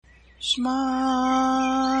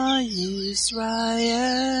Shema Yisrael,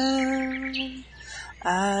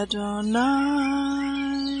 Adonai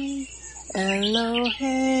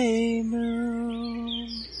Eloheinu,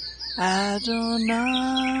 Adonai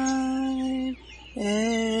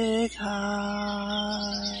Echad,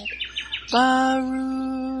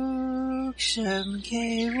 Baruch Shem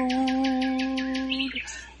Kevod,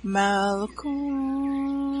 Malkuto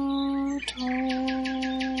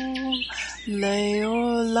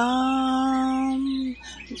Leolam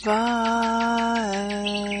Vaed.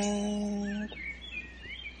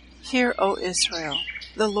 Hear, O Israel,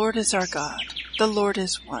 the Lord is our God, the Lord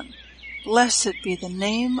is one. Blessed be the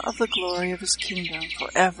name of the glory of his kingdom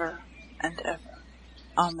forever and ever.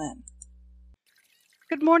 Amen.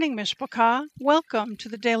 Good morning, Mishpachah. Welcome to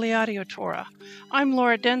the Daily Audio Torah. I'm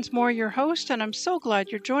Laura Densmore, your host, and I'm so glad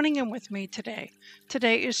you're joining in with me today.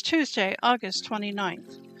 Today is Tuesday, August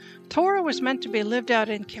 29th. Torah was meant to be lived out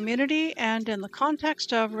in community and in the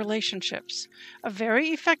context of relationships. A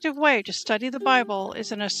very effective way to study the Bible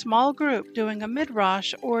is in a small group doing a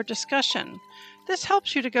midrash or discussion. This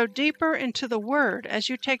helps you to go deeper into the Word as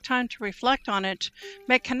you take time to reflect on it,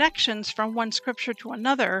 make connections from one scripture to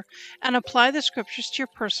another, and apply the scriptures to your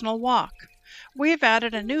personal walk. We've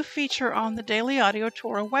added a new feature on the Daily Audio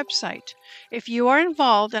Torah website. If you are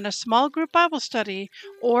involved in a small group Bible study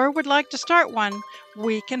or would like to start one,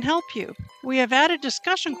 we can help you. We have added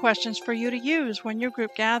discussion questions for you to use when your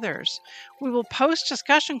group gathers. We will post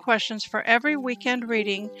discussion questions for every weekend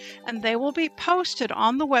reading, and they will be posted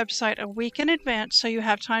on the website a week in advance so you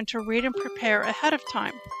have time to read and prepare ahead of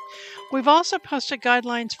time. We've also posted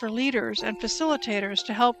guidelines for leaders and facilitators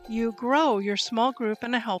to help you grow your small group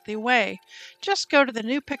in a healthy way. Just go to the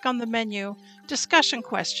new pick on the menu, Discussion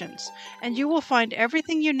Questions, and you will find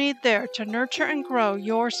everything you need there to nurture and grow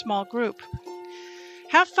your small group.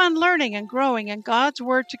 Have fun learning and growing in God's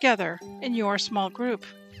Word together in your small group.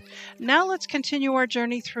 Now let's continue our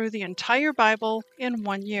journey through the entire Bible in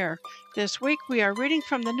 1 year. This week we are reading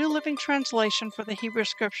from the New Living Translation for the Hebrew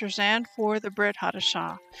Scriptures and for the Brit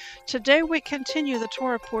Hadashah. Today we continue the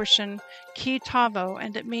Torah portion, Ki Tavo,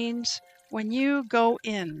 and it means when you go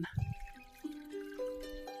in.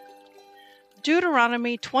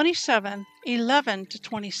 Deuteronomy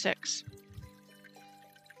 27:11-26.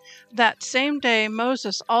 That same day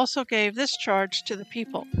Moses also gave this charge to the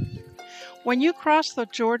people. When you cross the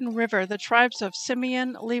Jordan River, the tribes of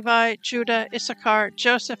Simeon, Levi, Judah, Issachar,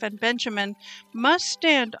 Joseph, and Benjamin must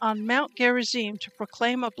stand on Mount Gerizim to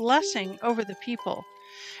proclaim a blessing over the people.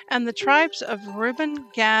 And the tribes of Reuben,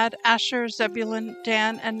 Gad, Asher, Zebulun,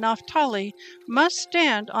 Dan, and Naphtali must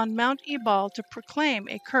stand on Mount Ebal to proclaim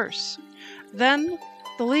a curse. Then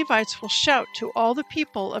the Levites will shout to all the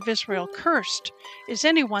people of Israel, "Cursed is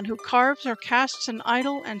anyone who carves or casts an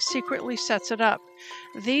idol and secretly sets it up.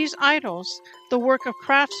 These idols, the work of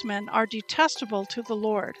craftsmen, are detestable to the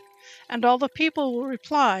Lord." And all the people will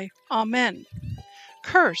reply, "Amen."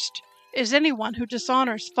 "Cursed is anyone who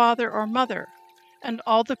dishonors father or mother." And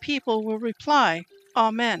all the people will reply,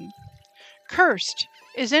 "Amen." "Cursed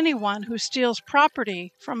is anyone who steals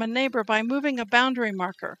property from a neighbor by moving a boundary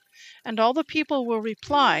marker." And all the people will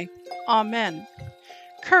reply, "Amen."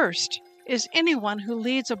 "Cursed is anyone who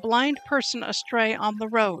leads a blind person astray on the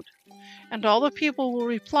road." And all the people will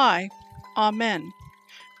reply, "Amen."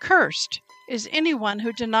 "Cursed is anyone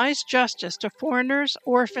who denies justice to foreigners,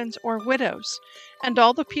 orphans, or widows." And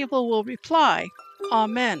all the people will reply,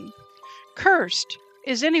 "Amen." "Cursed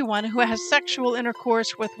is anyone who has sexual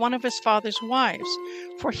intercourse with one of his father's wives,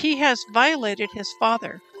 for he has violated his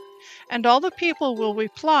father." And all the people will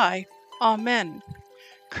reply, "Amen."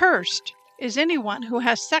 "Cursed is anyone who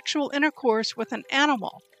has sexual intercourse with an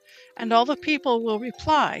animal." And all the people will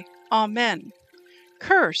reply, "Amen."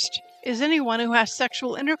 "Cursed is anyone who has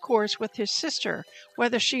sexual intercourse with his sister,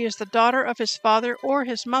 whether she is the daughter of his father or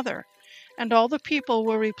his mother." And all the people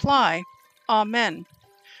will reply, "Amen."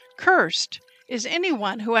 "Cursed is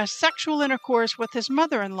anyone who has sexual intercourse with his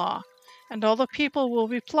mother-in-law." And all the people will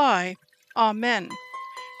reply, "Amen."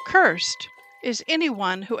 "Cursed is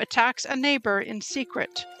anyone who attacks a neighbor in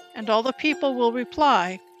secret." And all the people will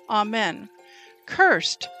reply, "Amen."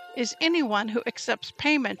 "Cursed is anyone who accepts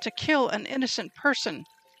payment to kill an innocent person."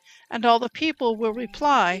 And all the people will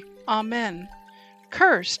reply, "Amen."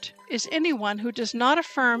 "Cursed is anyone who does not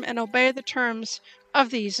affirm and obey the terms of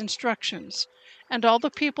these instructions." And all the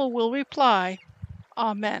people will reply,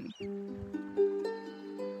 "Amen."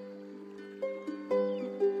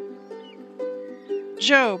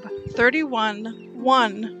 Job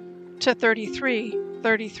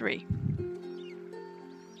 31:1-33:33.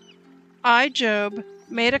 I, Job,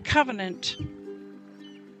 made a covenant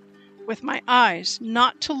with my eyes,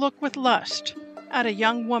 not to look with lust at a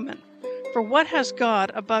young woman. For what has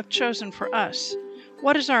God above chosen for us?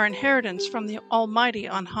 What is our inheritance from the Almighty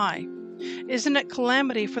on high? Isn't it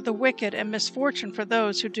calamity for the wicked and misfortune for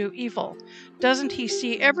those who do evil? Doesn't he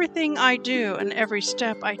see everything I do and every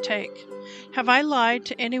step I take? Have I lied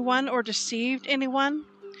to anyone or deceived anyone?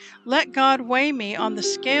 Let God weigh me on the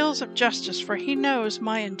scales of justice, for he knows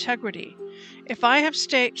my integrity. If I have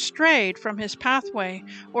strayed from his pathway,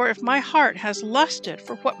 or if my heart has lusted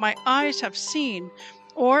for what my eyes have seen,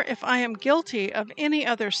 or if I am guilty of any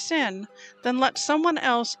other sin, then let someone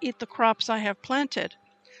else eat the crops I have planted.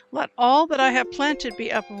 Let all that I have planted be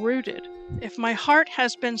uprooted. If my heart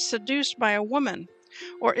has been seduced by a woman,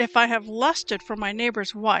 or if I have lusted for my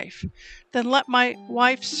neighbor's wife, then let my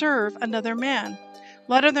wife serve another man.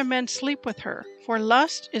 Let other men sleep with her, for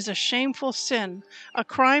lust is a shameful sin, a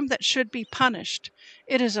crime that should be punished.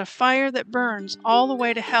 It is a fire that burns all the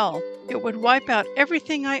way to hell. It would wipe out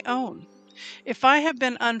everything I own. If I have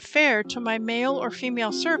been unfair to my male or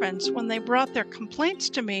female servants when they brought their complaints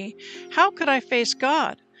to me, how could I face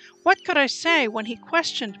God? What could I say when he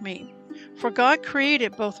questioned me? For God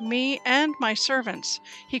created both me and my servants.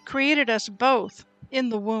 He created us both in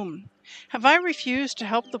the womb. Have I refused to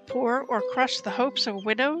help the poor or crushed the hopes of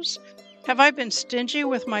widows? Have I been stingy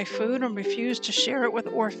with my food and refused to share it with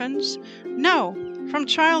orphans? No, from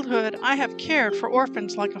childhood I have cared for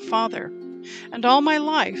orphans like a father, and all my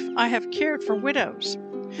life I have cared for widows.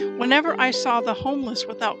 Whenever I saw the homeless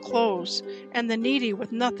without clothes and the needy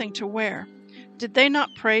with nothing to wear, did they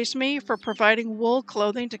not praise me for providing wool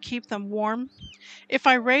clothing to keep them warm? If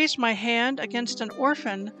I raised my hand against an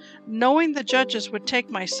orphan, knowing the judges would take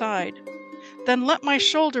my side, then let my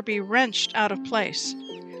shoulder be wrenched out of place.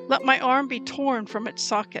 Let my arm be torn from its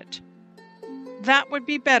socket. That would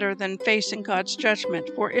be better than facing God's judgment,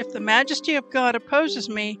 for if the majesty of God opposes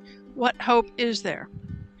me, what hope is there?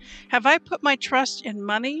 Have I put my trust in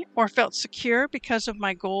money or felt secure because of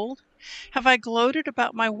my gold? Have I gloated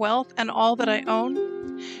about my wealth and all that I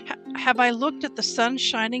own? Have I looked at the sun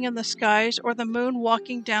shining in the skies or the moon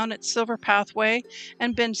walking down its silver pathway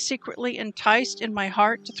and been secretly enticed in my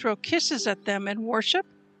heart to throw kisses at them in worship?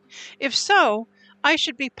 If so, I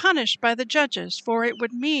should be punished by the judges, for it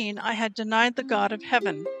would mean I had denied the God of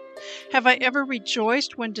heaven. Have I ever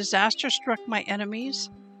rejoiced when disaster struck my enemies,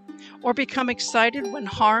 or become excited when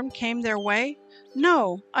harm came their way?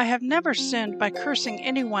 No, I have never sinned by cursing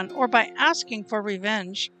anyone or by asking for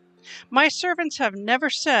revenge. My servants have never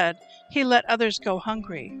said, "He let others go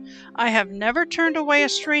hungry." I have never turned away a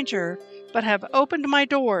stranger, but have opened my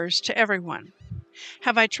doors to everyone.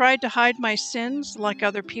 Have I tried to hide my sins like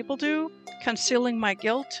other people do, concealing my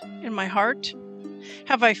guilt in my heart?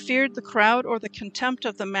 Have I feared the crowd or the contempt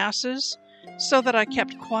of the masses, so that I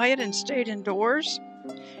kept quiet and stayed indoors?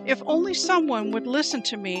 If only someone would listen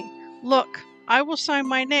to me, look, I will sign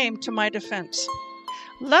my name to my defense.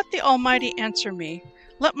 Let the Almighty answer me.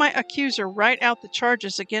 Let my accuser write out the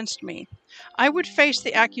charges against me. I would face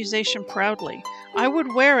the accusation proudly. I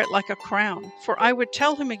would wear it like a crown, for I would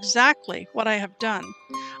tell him exactly what I have done.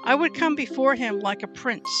 I would come before him like a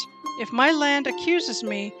prince. If my land accuses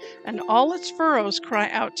me, and all its furrows cry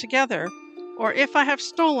out together, or if I have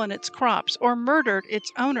stolen its crops or murdered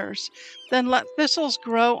its owners, then let thistles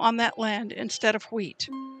grow on that land instead of wheat,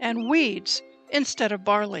 and weeds instead of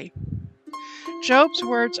barley. Job's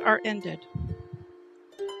words are ended.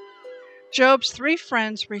 Job's 3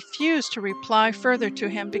 friends refused to reply further to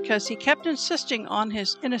him because he kept insisting on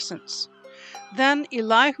his innocence. Then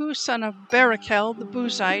Elihu, son of Barachel the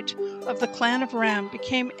Buzite of the clan of Ram,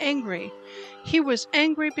 became angry. He was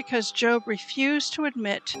angry because Job refused to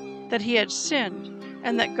admit that he had sinned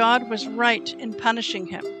and that God was right in punishing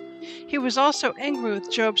him. He was also angry with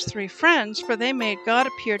Job's 3 friends, for they made God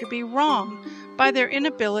appear to be wrong by their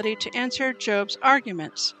inability to answer Job's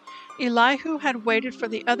arguments. Elihu had waited for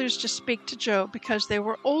the others to speak to Job because they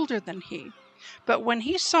were older than he. But when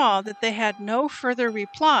he saw that they had no further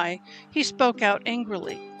reply, he spoke out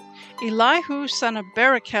angrily. Elihu, son of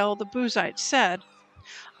Barachel the Buzite, said,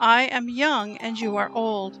 "I am young and you are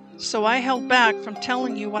old, so I held back from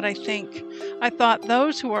telling you what I think. I thought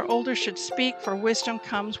those who are older should speak, for wisdom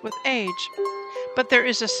comes with age. But there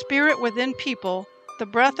is a spirit within people, the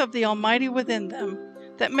breath of the Almighty within them,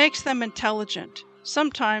 that makes them intelligent.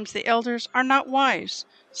 Sometimes the elders are not wise.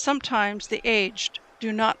 Sometimes the aged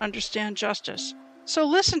do not understand justice. So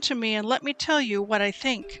listen to me and let me tell you what I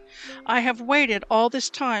think. I have waited all this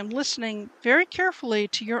time, listening very carefully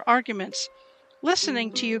to your arguments,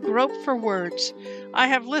 listening to you grope for words. I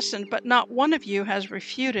have listened, but not one of you has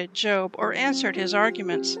refuted Job or answered his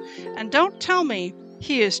arguments. And don't tell me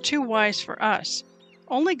he is too wise for us.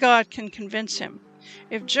 Only God can convince him.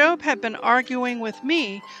 If Job had been arguing with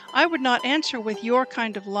me, I would not answer with your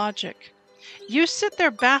kind of logic. You sit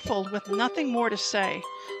there baffled with nothing more to say.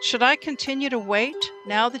 Should I continue to wait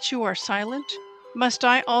now that you are silent? Must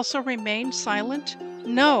I also remain silent?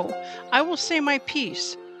 No, I will say my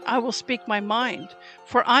piece. I will speak my mind,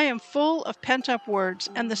 for I am full of pent-up words,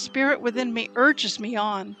 and the spirit within me urges me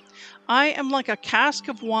on. I am like a cask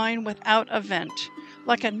of wine without a vent,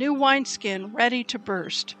 like a new wineskin ready to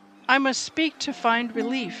burst. I must speak to find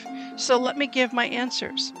relief, so let me give my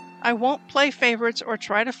answers. I won't play favorites or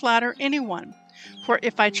try to flatter anyone, for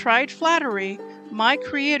if I tried flattery, my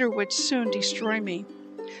Creator would soon destroy me.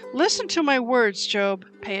 Listen to my words, Job.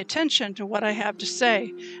 Pay attention to what I have to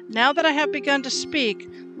say. Now that I have begun to speak,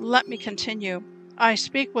 let me continue. I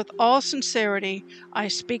speak with all sincerity. I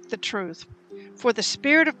speak the truth. For the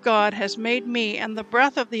Spirit of God has made me, and the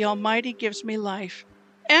breath of the Almighty gives me life.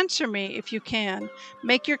 Answer me if you can.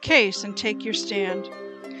 Make your case and take your stand.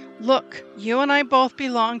 Look, you and I both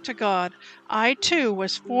belong to God. I, too,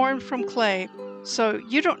 was formed from clay, so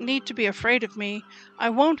you don't need to be afraid of me. I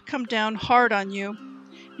won't come down hard on you.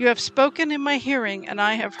 You have spoken in my hearing, and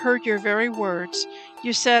I have heard your very words.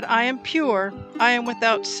 You said, I am pure, I am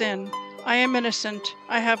without sin, I am innocent,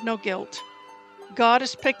 I have no guilt. God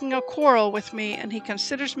is picking a quarrel with me, and he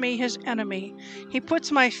considers me his enemy. He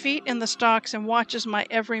puts my feet in the stocks and watches my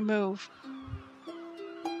every move.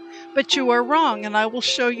 But you are wrong, and I will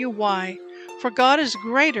show you why. For God is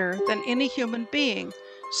greater than any human being.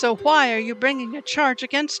 So why are you bringing a charge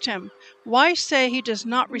against him? Why say he does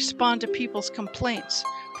not respond to people's complaints?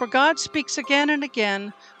 For God speaks again and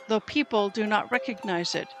again, though people do not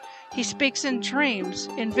recognize it. He speaks in dreams,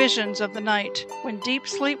 in visions of the night. When deep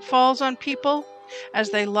sleep falls on people, as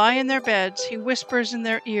they lie in their beds, he whispers in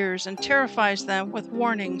their ears and terrifies them with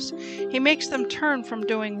warnings. He makes them turn from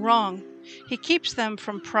doing wrong. He keeps them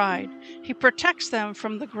from pride. He protects them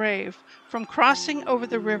from the grave, from crossing over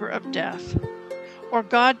the river of death. Or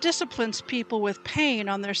God disciplines people with pain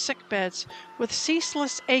on their sick beds, with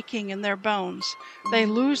ceaseless aching in their bones. They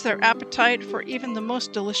lose their appetite for even the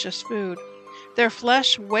most delicious food. Their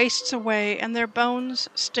flesh wastes away, and their bones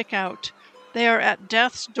stick out. They are at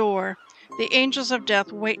death's door. The angels of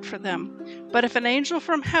death wait for them. But if an angel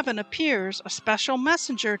from heaven appears, a special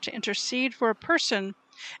messenger to intercede for a person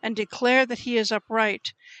and declare that he is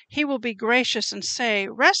upright, he will be gracious and say,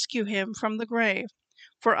 rescue him from the grave,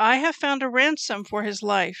 for I have found a ransom for his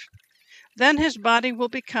life. Then his body will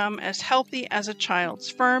become as healthy as a child's,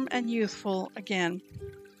 firm and youthful again.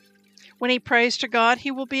 When he prays to God,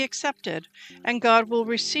 he will be accepted, and God will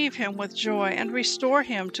receive him with joy and restore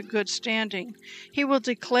him to good standing. He will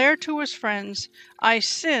declare to his friends, I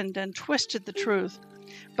sinned and twisted the truth,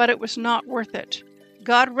 but it was not worth it.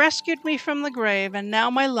 God rescued me from the grave, and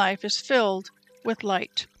now my life is filled with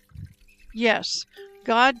light. Yes,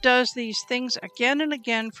 God does these things again and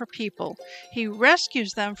again for people. He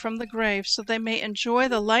rescues them from the grave so they may enjoy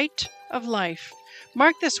the light of life.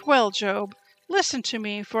 Mark this well, Job. Listen to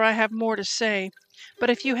me, for I have more to say. But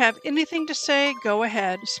if you have anything to say, go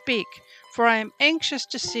ahead, speak, for I am anxious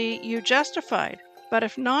to see you justified. But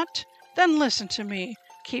if not, then listen to me.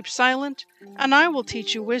 Keep silent, and I will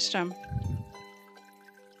teach you wisdom.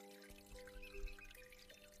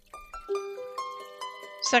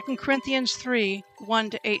 2 Corinthians 3,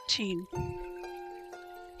 1-18.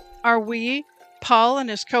 Are we, Paul and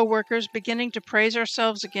his co-workers, beginning to praise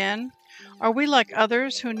ourselves again? Are we like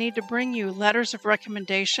others who need to bring you letters of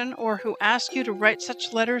recommendation, or who ask you to write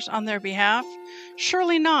such letters on their behalf?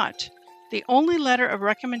 Surely not. The only letter of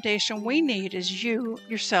recommendation we need is you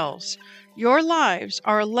yourselves. Your lives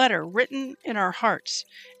are a letter written in our hearts.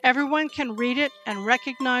 Everyone can read it and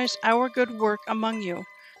recognize our good work among you.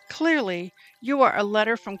 Clearly, you are a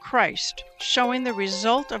letter from Christ, showing the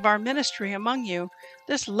result of our ministry among you.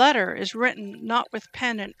 This letter is written not with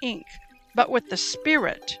pen and ink, but with the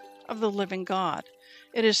Spirit of the living God.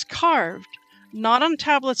 It is carved, not on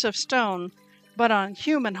tablets of stone, but on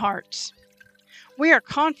human hearts. We are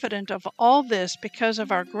confident of all this because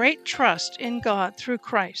of our great trust in God through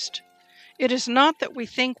Christ. It is not that we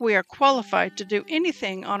think we are qualified to do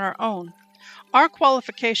anything on our own. Our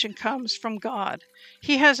qualification comes from God.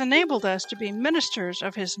 He has enabled us to be ministers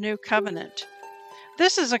of His new covenant.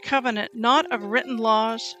 This is a covenant not of written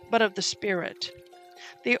laws, but of the Spirit.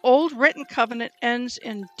 The old written covenant ends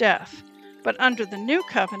in death, but under the new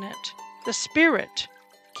covenant, the Spirit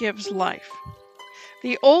gives life.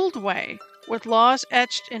 The old way, with laws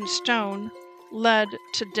etched in stone, led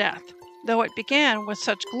to death, though it began with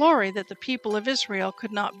such glory that the people of Israel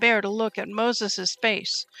could not bear to look at Moses'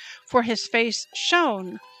 face, for his face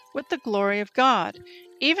shone with the glory of God.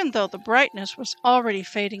 even though the brightness was already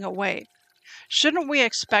fading away. Shouldn't we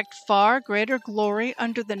expect far greater glory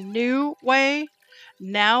under the new way,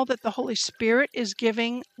 now that the Holy Spirit is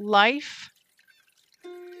giving life?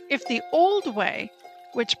 If the old way,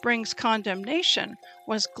 which brings condemnation,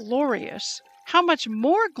 was glorious, how much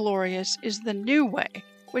more glorious is the new way,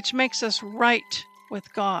 which makes us right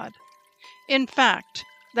with God? In fact,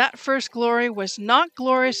 that first glory was not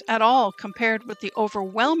glorious at all compared with the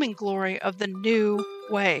overwhelming glory of the new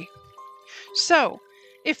way. So,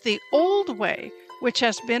 if the old way, which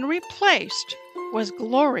has been replaced, was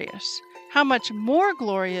glorious, how much more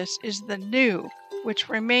glorious is the new, which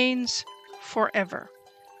remains forever?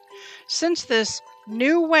 Since this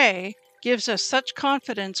new way gives us such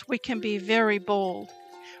confidence, we can be very bold.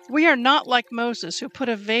 We are not like Moses, who put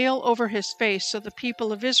a veil over his face so the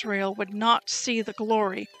people of Israel would not see the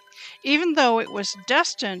glory, even though it was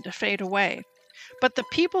destined to fade away. But the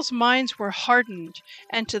people's minds were hardened,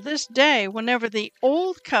 and to this day, whenever the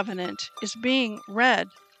Old Covenant is being read,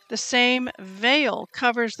 the same veil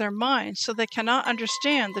covers their minds so they cannot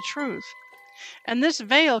understand the truth. And this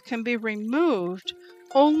veil can be removed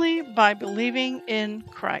only by believing in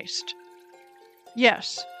Christ.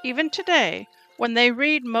 Yes, even today, when they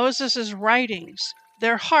read Moses' writings,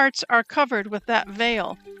 their hearts are covered with that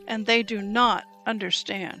veil, and they do not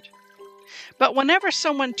understand. But whenever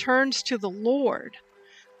someone turns to the Lord,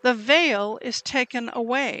 the veil is taken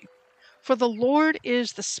away. For the Lord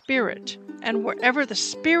is the Spirit, and wherever the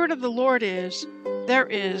Spirit of the Lord is, there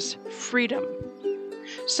is freedom.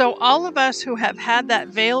 So all of us who have had that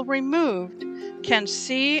veil removed can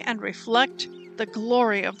see and reflect the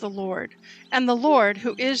glory of the Lord. And the Lord,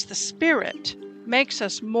 who is the Spirit, makes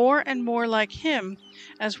us more and more like Him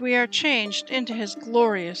as we are changed into His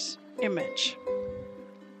glorious image.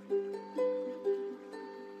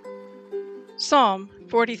 Psalm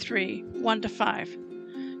 43,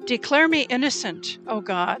 1-5. Declare me innocent, O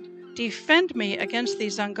God. Defend me against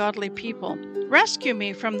these ungodly people. Rescue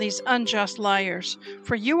me from these unjust liars.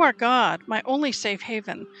 For you are God, my only safe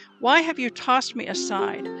haven. Why have you tossed me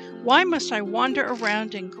aside? Why must I wander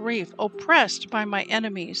around in grief, oppressed by my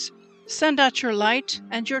enemies? Send out your light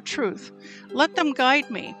and your truth. Let them guide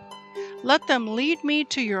me. Let them lead me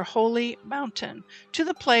to your holy mountain, to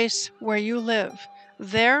the place where you live.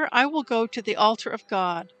 There I will go to the altar of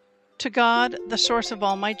God, to God, the source of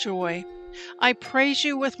all my joy. I praise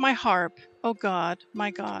you with my harp, O God, my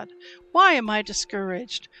God. Why am I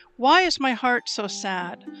discouraged? Why is my heart so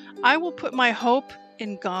sad? I will put my hope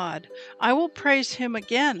in God. I will praise Him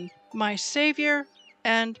again, my Savior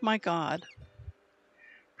and my God.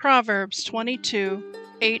 Proverbs 22,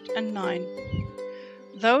 8 and 9.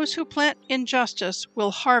 Those who plant injustice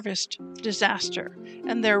will harvest disaster,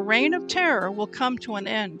 and their reign of terror will come to an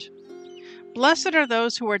end. Blessed are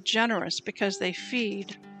those who are generous, because they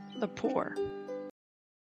feed the poor.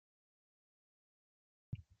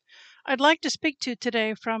 I'd like to speak to you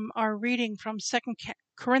today from our reading from 2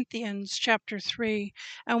 Corinthians chapter 3,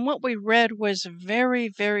 and what we read was very,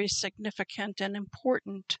 very significant and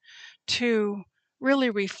important to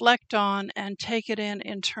really reflect on and take it in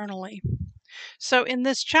internally. So in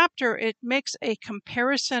this chapter, it makes a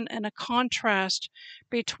comparison and a contrast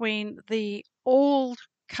between the old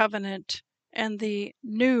covenant and the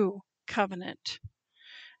new covenant.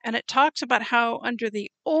 And it talks about how under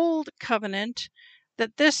the old covenant,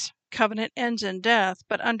 that this covenant ends in death,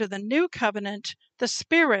 but under the new covenant, the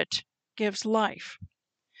Spirit gives life.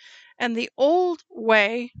 And the old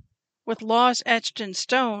way, with laws etched in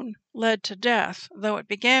stone, led to death, though it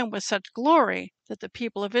began with such glory that the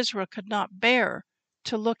people of Israel could not bear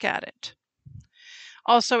to look at it.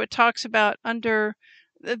 Also, it talks about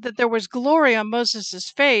that there was glory on Moses'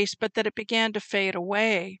 face, but that it began to fade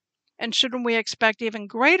away. And shouldn't we expect even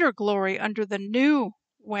greater glory under the new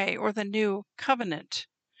way or the new covenant?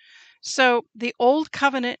 So the old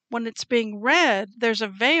covenant, when it's being read, there's a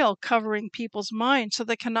veil covering people's minds so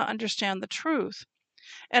they cannot understand the truth.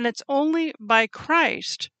 And it's only by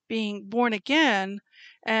Christ being born again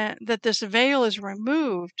that this veil is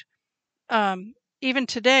removed. Even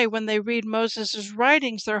today, when they read Moses'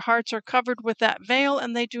 writings, their hearts are covered with that veil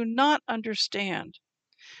and they do not understand.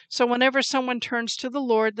 So whenever someone turns to the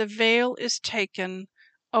Lord, the veil is taken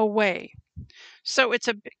away. So it's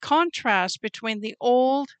a contrast between the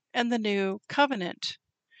old and the new covenant.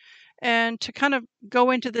 And to kind of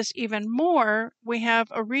go into this even more, we have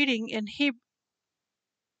a reading in Hebrew.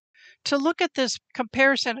 To look at this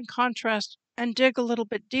comparison and contrast and dig a little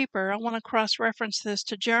bit deeper, I want to cross-reference this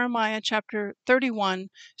to Jeremiah chapter 31,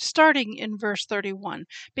 starting in verse 31,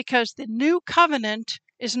 because the new covenant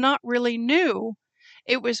is not really new.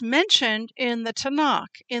 It was mentioned in the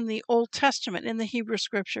Tanakh, in the Old Testament, in the Hebrew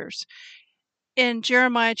Scriptures, in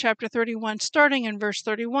Jeremiah chapter 31, starting in verse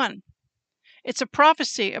 31. It's a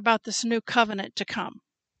prophecy about this new covenant to come.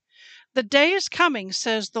 The day is coming,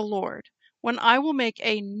 says the Lord, when I will make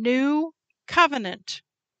a new covenant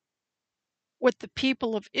with the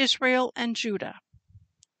people of Israel and Judah.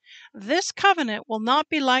 This covenant will not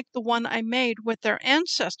be like the one I made with their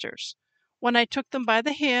ancestors when I took them by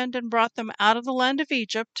the hand and brought them out of the land of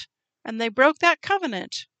Egypt, and they broke that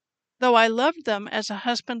covenant, though I loved them as a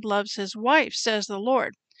husband loves his wife, says the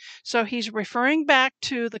Lord. So he's referring back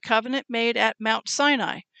to the covenant made at Mount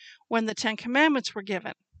Sinai when the Ten Commandments were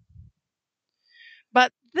given.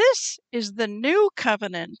 But this is the new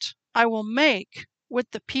covenant I will make with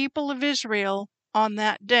the people of Israel on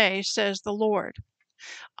that day, says the Lord.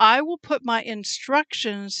 I will put my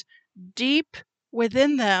instructions deep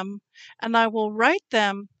within them, and I will write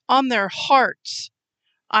them on their hearts.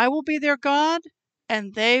 I will be their God,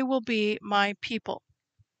 and they will be my people.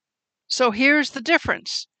 So here's the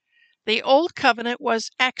difference. The old covenant was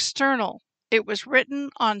external. It was written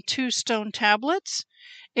on 2 stone tablets.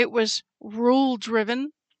 It was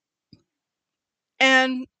rule-driven.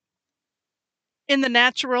 And in the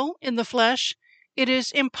natural, in the flesh, it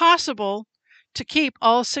is impossible to keep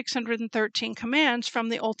all 613 commands from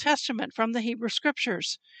the Old Testament, from the Hebrew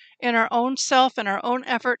Scriptures. In our own self, in our own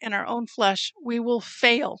effort, in our own flesh, we will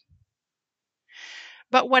fail.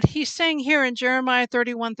 But what he's saying here in Jeremiah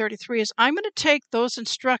 31:33 is, I'm going to take those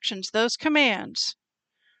instructions, those commands,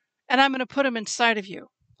 and I'm going to put them inside of you.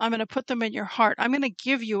 I'm going to put them in your heart. I'm going to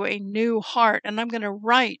give you a new heart, and I'm going to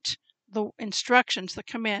write the instructions, the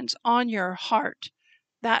commands on your heart.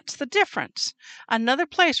 That's the difference. Another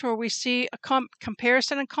place where we see a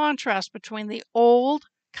comparison and contrast between the old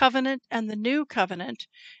covenant and the new covenant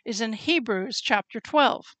is in Hebrews chapter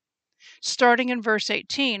 12, starting in verse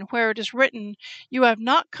 18, where it is written, You have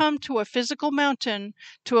not come to a physical mountain,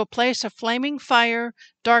 to a place of flaming fire,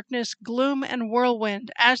 darkness, gloom, and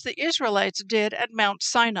whirlwind, as the Israelites did at Mount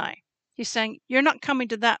Sinai. He's saying, you're not coming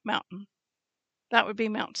to that mountain. That would be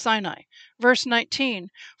Mount Sinai. Verse 19,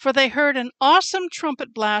 For they heard an awesome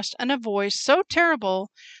trumpet blast and a voice so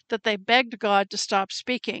terrible that they begged God to stop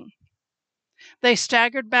speaking. They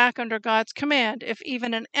staggered back under God's command. If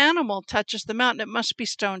even an animal touches the mountain, it must be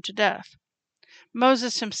stoned to death.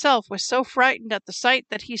 Moses himself was so frightened at the sight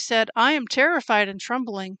that he said, I am terrified and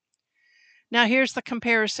trembling. Now here's the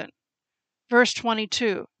comparison. Verse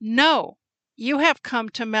 22, No, you have come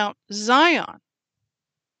to Mount Zion,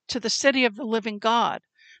 to the city of the living God,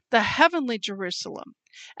 the heavenly Jerusalem,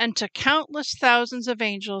 and to countless thousands of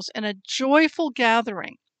angels in a joyful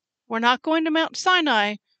gathering. We're not going to Mount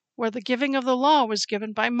Sinai, where the giving of the law was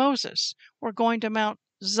given by Moses. We're going to Mount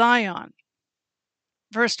Zion.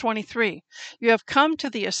 Verse 23, You have come to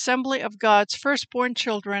the assembly of God's firstborn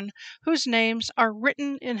children, whose names are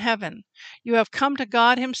written in heaven. You have come to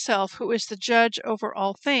God himself, who is the judge over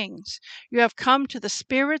all things. You have come to the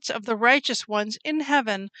spirits of the righteous ones in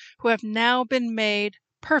heaven, who have now been made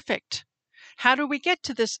perfect. How do we get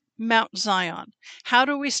to this Mount Zion? How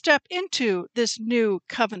do we step into this new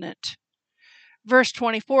covenant? Verse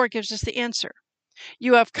 24 gives us the answer.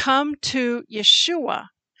 You have come to Yeshua,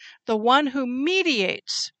 the one who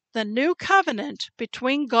mediates the new covenant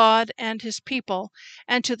between God and his people,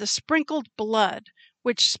 and to the sprinkled blood,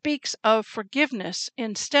 which speaks of forgiveness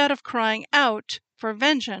instead of crying out for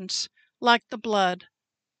vengeance like the blood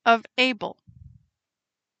of Abel.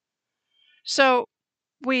 So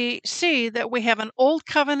we see that we have an old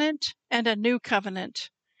covenant and a new covenant.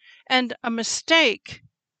 And a mistake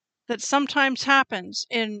that sometimes happens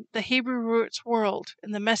in the Hebrew roots world,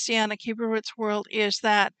 in the Messianic Hebrew roots world, is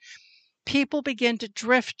that people begin to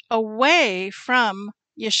drift away from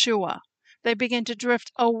Yeshua. They begin to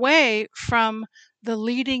drift away from the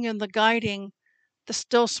leading and the guiding, the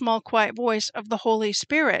still small quiet voice of the Holy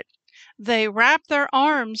Spirit. They wrap their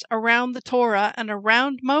arms around the Torah and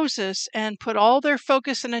around Moses and put all their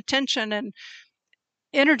focus and attention and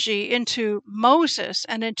energy into Moses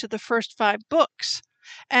and into the first 5 books.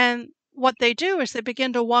 And what they do is they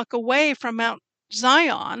begin to walk away from Mount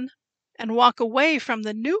Zion and walk away from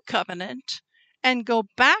the new covenant and go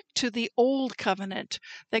back to the old covenant.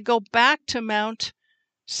 They go back to Mount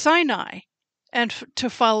Sinai and to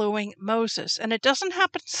following Moses. And it doesn't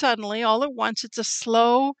happen suddenly all at once. It's a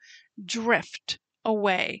slow drift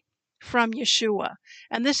away from Yeshua.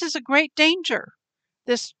 And this is a great danger.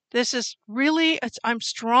 This is really, I'm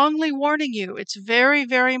strongly warning you, it's very,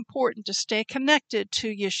 very important to stay connected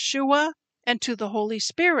to Yeshua and to the Holy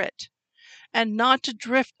Spirit, and not to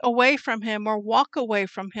drift away from him or walk away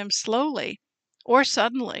from him slowly or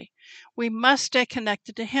suddenly. We must stay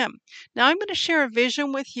connected to Him. Now I'm going to share a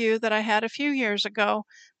vision with you that I had a few years ago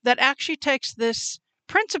that actually takes this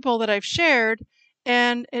principle that I've shared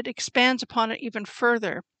and it expands upon it even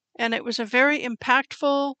further. And it was a very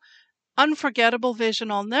impactful, unforgettable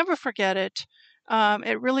vision. I'll never forget it.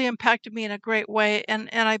 It really impacted me in a great way. And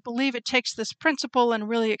I believe it takes this principle and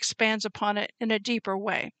really expands upon it in a deeper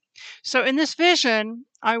way. So in this vision,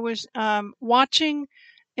 I was watching,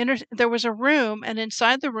 there was a room, and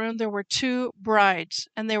inside the room there were two brides,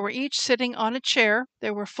 and they were each sitting on a chair.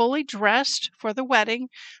 They were fully dressed for the wedding.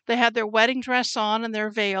 They had their wedding dress on and their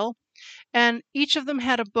veil, and each of them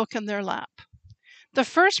had a book in their lap. The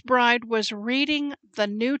first bride was reading the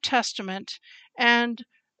New Testament, and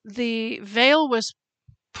the veil was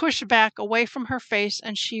pushed back away from her face,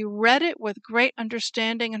 and she read it with great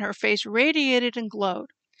understanding, and her face radiated and glowed.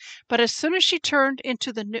 But as soon as she turned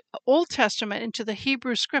into the Old Testament, into the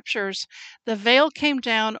Hebrew Scriptures, the veil came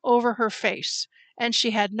down over her face, and she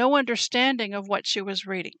had no understanding of what she was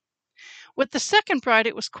reading. With the second bride,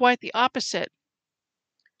 it was quite the opposite.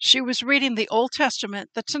 She was reading the Old Testament,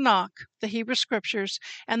 the Tanakh, the Hebrew Scriptures,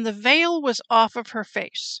 and the veil was off of her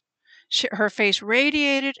face. Her face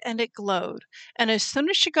radiated and it glowed. And as soon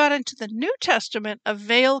as she got into the New Testament, a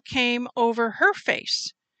veil came over her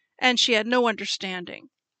face, and she had no understanding.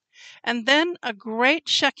 And then a great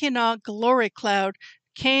Shekinah glory cloud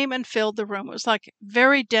came and filled the room. It was like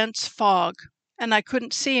very dense fog, and I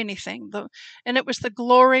couldn't see anything. And it was the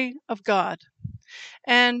glory of God.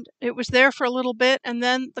 And it was there for a little bit, and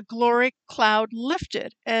then the glory cloud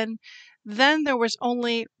lifted. And then there was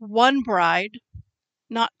only one bride,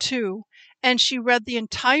 not two, and she read the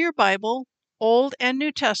entire Bible, Old and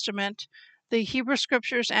New Testament, the Hebrew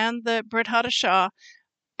Scriptures and the Brit Hadashah,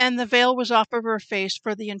 and the veil was off of her face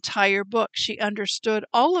for the entire book. She understood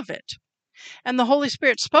all of it. And the Holy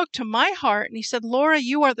Spirit spoke to my heart, and He said, Laura,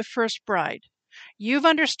 you are the first bride. You've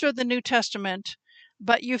understood the New Testament,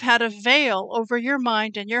 but you've had a veil over your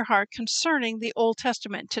mind and your heart concerning the Old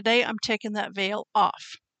Testament. Today, I'm taking that veil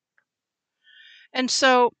off. And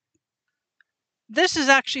so this is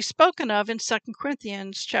actually spoken of in 2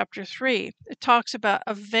 Corinthians chapter 3. It talks about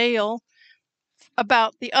a veil,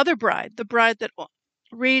 about the other bride, the bride that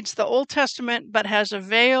reads the Old Testament but has a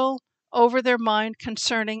veil over their mind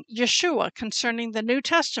concerning Yeshua, concerning the New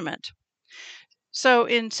Testament. So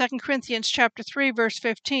in 2 Corinthians chapter 3, verse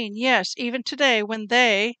 15, yes, even today when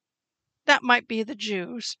they, that might be the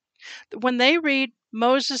Jews, when they read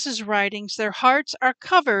Moses' writings, their hearts are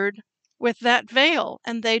covered with that veil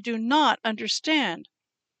and they do not understand.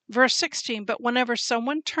 Verse 16, but whenever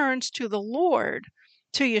someone turns to the Lord,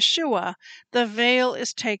 to Yeshua, the veil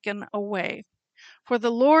is taken away. For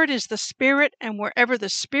the Lord is the Spirit, and wherever the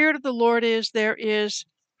Spirit of the Lord is, there is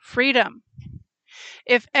freedom.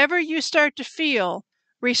 If ever you start to feel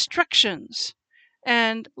restrictions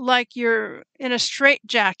and like you're in a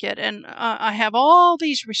straitjacket and I have all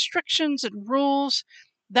these restrictions and rules,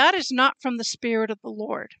 that is not from the Spirit of the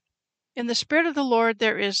Lord. In the Spirit of the Lord,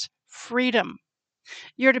 there is freedom.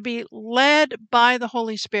 You're to be led by the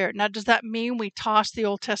Holy Spirit. Now, does that mean we toss the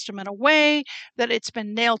Old Testament away, that it's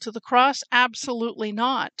been nailed to the cross? Absolutely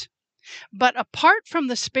not. But apart from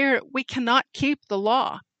the Spirit, we cannot keep the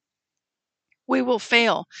law. We will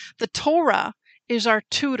fail. The Torah is our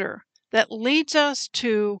tutor that leads us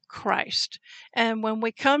to Christ. And when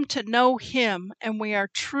we come to know Him and we are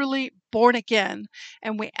truly born again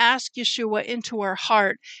and we ask Yeshua into our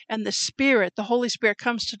heart and the Spirit, the Holy Spirit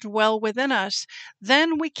comes to dwell within us,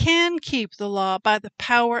 then we can keep the law by the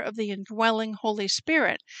power of the indwelling Holy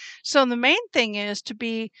Spirit. So the main thing is to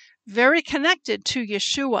be very connected to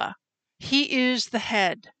Yeshua. He is the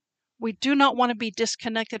head. We do not want to be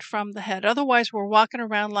disconnected from the head. Otherwise, we're walking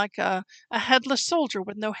around like a headless soldier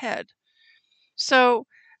with no head. So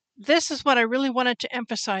this is what I really wanted to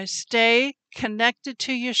emphasize. Stay connected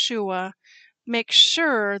to Yeshua. Make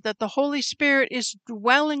sure that the Holy Spirit is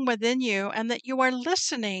dwelling within you and that you are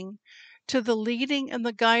listening to the leading and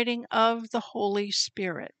the guiding of the Holy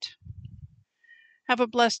Spirit. Have a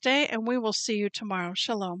blessed day, and we will see you tomorrow.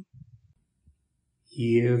 Shalom.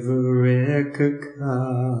 Yevrekka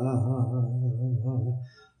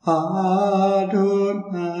Adonai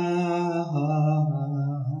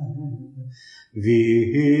Vishmereka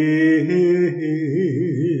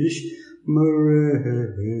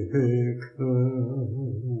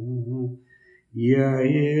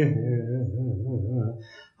Yair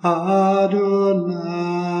Adonai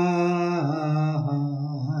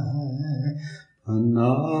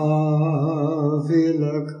Panavilaka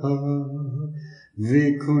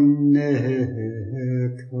Vikuneka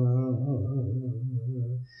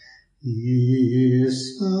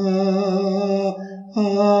Isa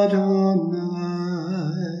Adonai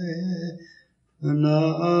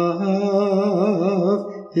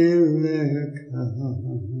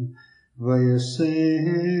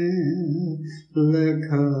Hashem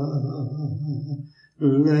Leka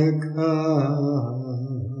Leka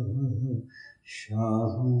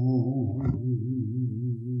Shalom.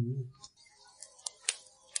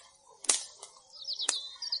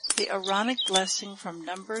 The Aaronic blessing from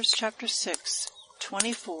Numbers chapter 6,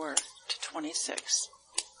 24 to 26.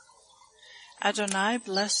 Adonai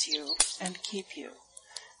bless you and keep you.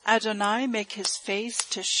 Adonai make his face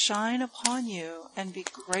to shine upon you and be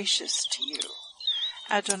gracious to you.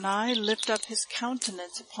 Adonai lift up his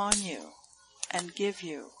countenance upon you and give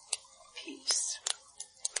you peace.